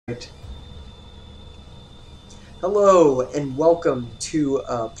Hello and welcome to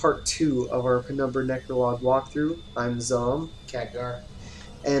part 2 of our Penumbra Necrologue walkthrough. I'm Zom, Khadgar.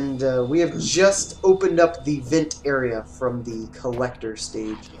 and we have just opened up the vent area from the collector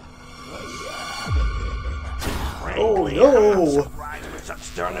stage. Oh no!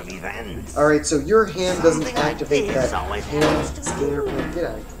 Alright, so your hand doesn't activate that hand scanner. Get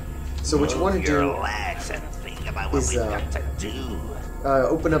out of here. So what you want to do is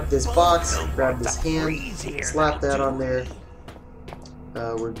open up this box, grab this hand, slap that on there.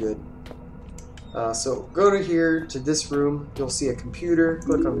 We're good. So go to here, to this room, you'll see a computer,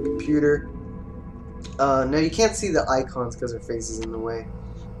 click on the computer. Now you can't see the icons because their face is in the way.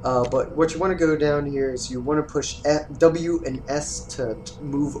 But what you want to go down here is you want to push W and S to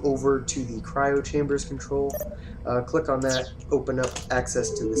move over to the cryo chambers control. Click on that, open up access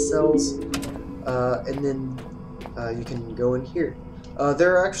to the cells, and then you can go in here.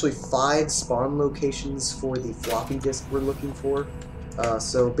 There are actually 5 spawn locations for the floppy disk we're looking for.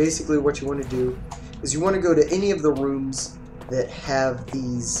 So basically what you want to do is you want to go to any of the rooms that have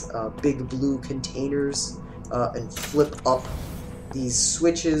these big blue containers and flip up these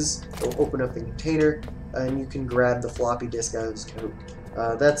switches. It'll open up the container and you can grab the floppy disk out of its code.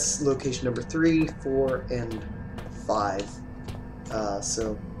 That's location number 3, 4, and 5.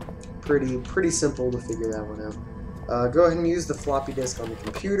 So pretty simple to figure that one out. Go ahead and use the floppy disk on the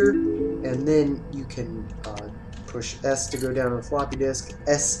computer, and then you can push S to go down on the floppy disk,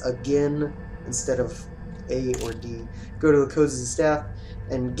 S again instead of A or D. Go to the codes and staff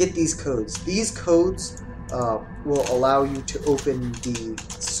and get these codes. These codes will allow you to open the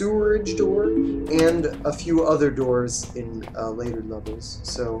sewerage door and a few other doors in later levels.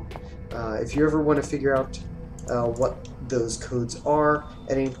 So if you ever want to figure out what those codes are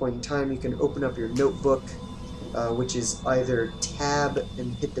at any point in time, you can open up your notebook, which is either tab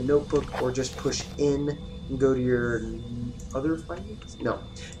and hit the notebook, or just push in and go to your other findings? No,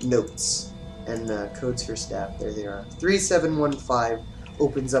 notes and codes for staff. There they are. 3715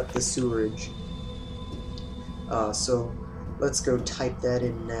 opens up the sewerage. So let's go type that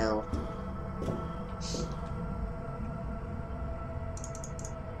in now.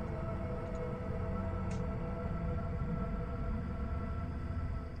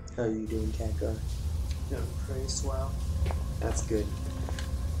 How are you doing, Khadgar? Doing pretty swell. That's good.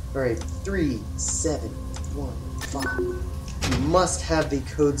 Alright, 3715. You must have the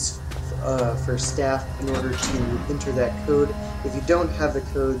codes for staff in order to enter that code. If you don't have the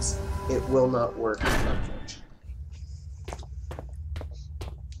codes, it will not work, unfortunately.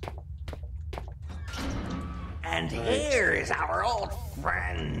 And here is our old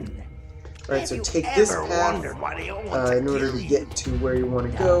friend. Alright, so take this path in order to get to where you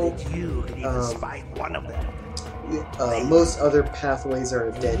want to go. Most other pathways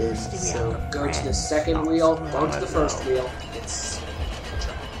are dead ends, so Go to the second wheel, don't to the first wheel.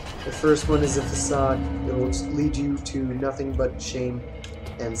 The first one is a facade. It will lead you to nothing but shame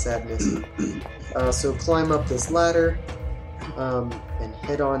and sadness. So climb up this ladder and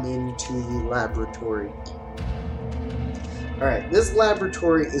head on into the laboratory. Alright, this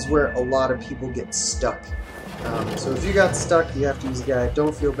laboratory is where a lot of people get stuck. So if you got stuck, you have to use a guide.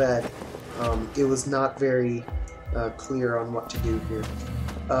 Don't feel bad. It was not very clear on what to do here.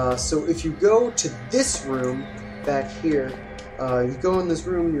 So if you go to this room back here, you go in this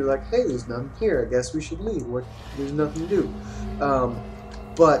room and you're like, hey, there's nothing here. I guess we should leave. There's nothing to do.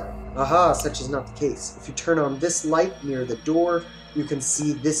 But, aha, such is not the case. If you turn on this light near the door, you can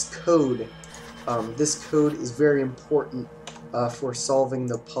see this code. This code is very important for solving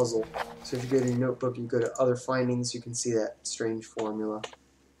the puzzle. So if you go to your notebook, you go to other findings, you can see that strange formula.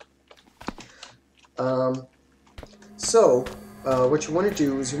 What you want to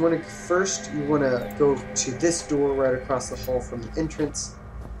do is you want to go to this door right across the hall from the entrance,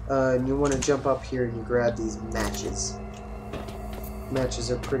 and you want to jump up here and you grab these matches. Matches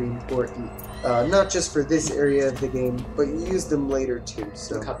are pretty important, not just for this area of the game, but you use them later too.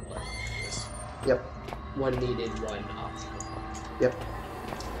 So, yep. One needed, one optional. Yep.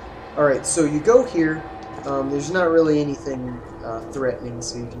 Alright, so you go here. There's not really anything threatening,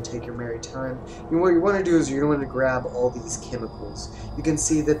 so you can take your merry time. And what you want to do is you want to grab all these chemicals. You can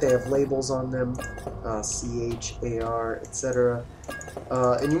see that they have labels on them, CH, AR, etc.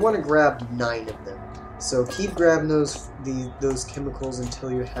 And you want to grab 9 of them. So keep grabbing those chemicals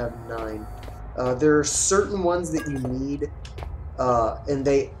until you have 9. There are certain ones that you need, and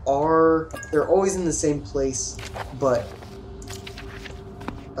they're always in the same place, but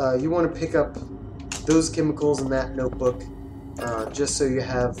you want to pick up those chemicals in that notebook, just so you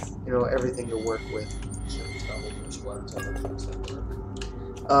have everything to work with.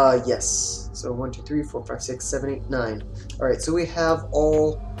 Yes. So 1, 2, 3, 4, 5, 6, 7, 8, 9. Alright, so we have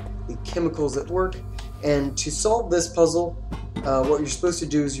all the chemicals at work, and to solve this puzzle, what you're supposed to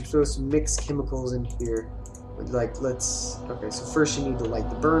do is you're supposed to mix chemicals in here. Like, okay, so first you need to light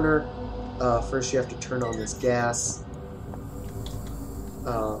the burner. First you have to turn on this gas.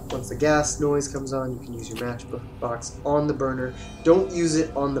 Once the gas noise comes on, you can use your matchbox on the burner. Don't use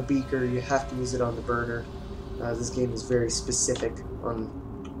it on the beaker, you have to use it on the burner. This game is very specific on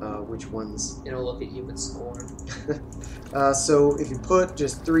which ones. It'll look at you with scorn. So if you put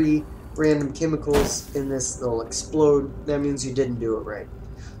just 3 random chemicals in this, they'll explode. That means you didn't do it right.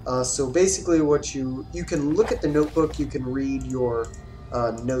 So basically what you can look at the notebook, you can read your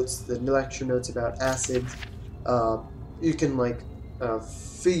notes, the lecture notes about acid. You can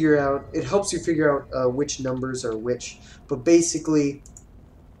figure out, it helps you figure out which numbers are which, but basically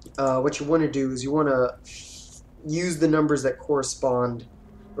what you want to do is you want to use the numbers that correspond,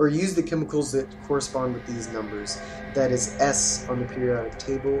 or use the chemicals that correspond with these numbers. That is S on the periodic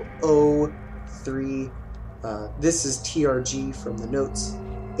table, O, 3, this is TRG from the notes,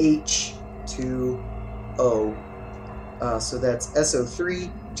 H, 2, O. So that's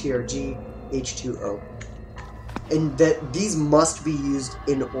SO3, TRG, H2O. And that these must be used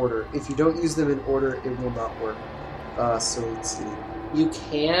in order. If you don't use them in order, it will not work. So let's see. You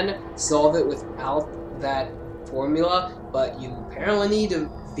can solve it without that formula, but you apparently need to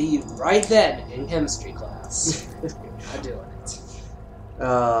be right then in chemistry class. I'm doing it.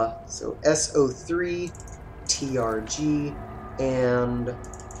 So SO3, TRG, and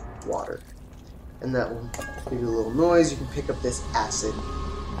water. And that will give you a little noise. You can pick up this acid.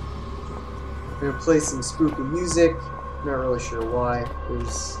 I'm going to play some spooky music. Not really sure why.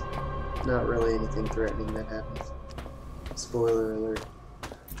 There's not really anything threatening that happens. Spoiler alert.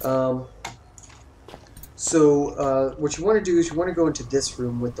 What you want to do is you want to go into this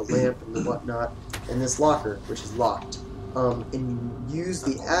room with the lamp and the whatnot, and this locker, which is locked. And you use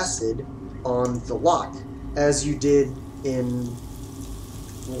the acid on the lock, as you did in...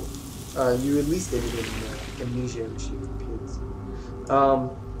 you at least did it in Amnesia, which you kids.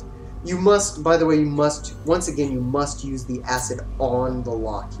 You must, by the way, once again, you must use the acid on the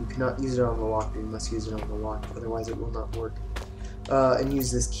lock. You cannot use it on the lock, you must use it on the lock, otherwise it will not work. And use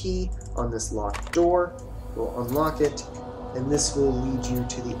this key on this locked door. We'll unlock it, and this will lead you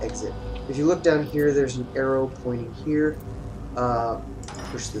to the exit. If you look down here, there's an arrow pointing here.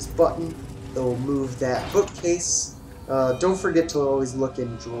 Push this button, it will move that bookcase. Don't forget to always look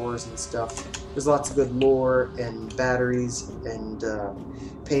in drawers and stuff. There's lots of good lore and batteries and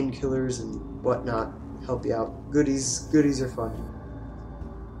painkillers and whatnot. Help you out. Goodies are fun.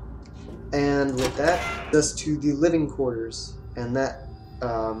 And with that, us to the living quarters, and that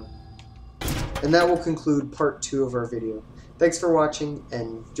will conclude part 2 of our video. Thanks for watching,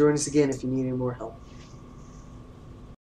 and join us again if you need any more help.